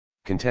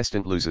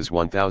Contestant loses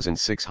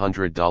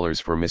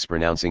 $1,600 for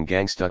mispronouncing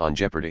gangsta on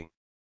Jeopardy.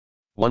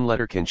 One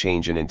letter can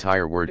change an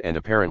entire word and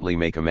apparently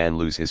make a man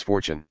lose his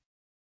fortune.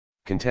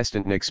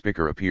 Contestant Nick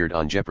Spicker appeared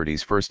on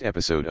Jeopardy's first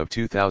episode of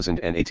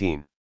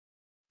 2018.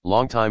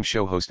 Longtime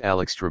show host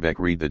Alex Trebek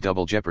read the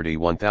Double Jeopardy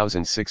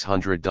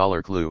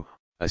 $1,600 clue.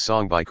 A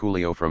song by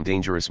Coolio from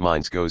Dangerous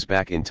Minds goes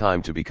back in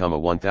time to become a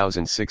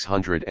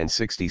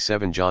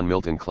 1667 John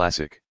Milton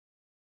classic.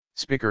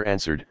 Spicker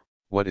answered,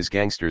 "What is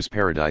Gangster's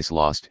Paradise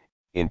Lost?"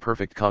 in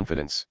perfect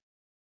confidence.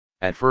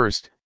 At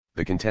first,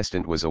 the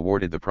contestant was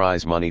awarded the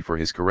prize money for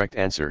his correct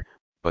answer,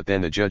 but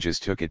then the judges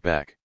took it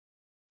back.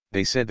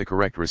 They said the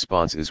correct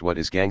response is "What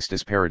is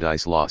Gangsta's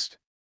Paradise Lost?"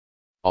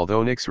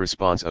 Although Nick's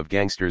response of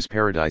Gangster's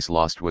Paradise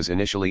Lost was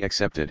initially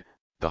accepted,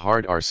 the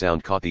hard R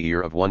sound caught the ear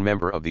of one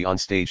member of the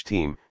onstage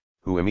team,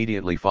 who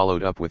immediately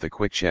followed up with a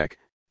quick check,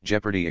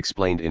 Jeopardy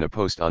explained in a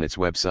post on its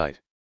website.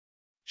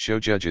 Show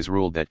judges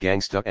ruled that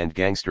gangsta and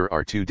gangster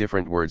are two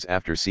different words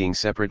after seeing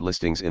separate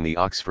listings in the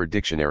Oxford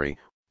Dictionary,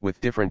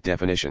 with different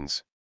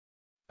definitions.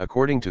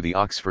 According to the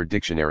Oxford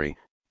Dictionary,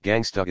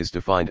 gangsta is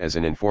defined as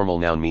an informal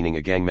noun meaning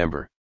a gang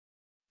member.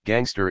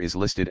 Gangster is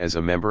listed as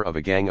a member of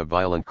a gang of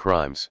violent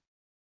crimes.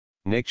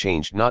 Nick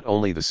changed not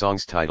only the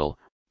song's title,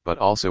 but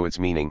also its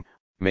meaning,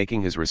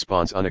 making his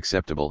response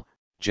unacceptable,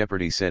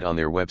 Jeopardy said on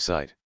their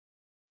website.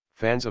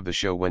 Fans of the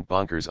show went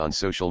bonkers on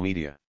social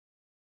media.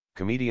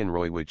 Comedian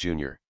Roy Wood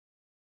Jr.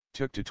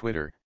 took to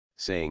Twitter,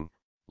 saying,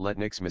 "Let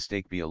Nick's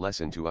mistake be a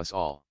lesson to us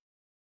all.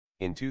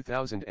 In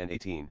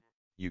 2018,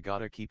 you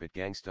gotta keep it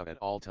gangsta at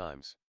all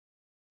times.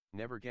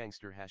 Never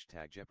gangster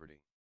 #Jeopardy."